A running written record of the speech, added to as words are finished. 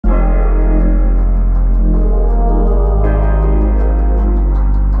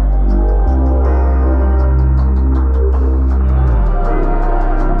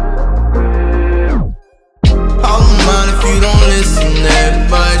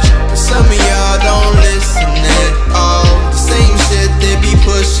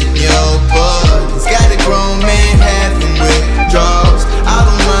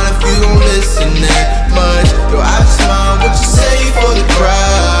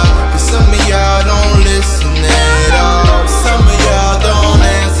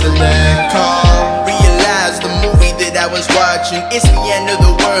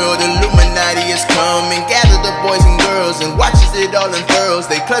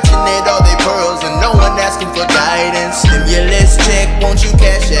clutching at all they pearls and no one asking for guidance. Stimulus check, won't you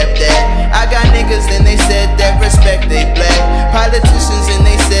cash app that? I got niggas and they said that respect they black. Politicians and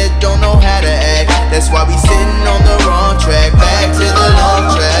they said don't know how to act. That's why we sitting on the wrong track, back to the long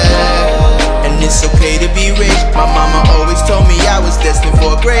track. And it's okay to be rich. My mama always told me I was destined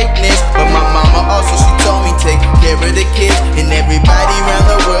for greatness, but my mama also, she told me take care of the kids and everybody around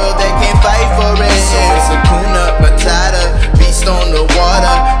the world that can't fight for it. So it's Hakuna Matata, beast on the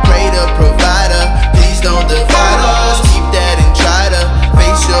water, pray to provider, please don't divide us. Keep that and try to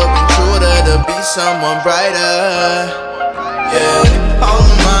face your intruder to be someone brighter. Yeah, hold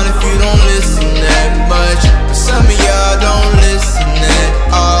them on if you don't listen that much. Some of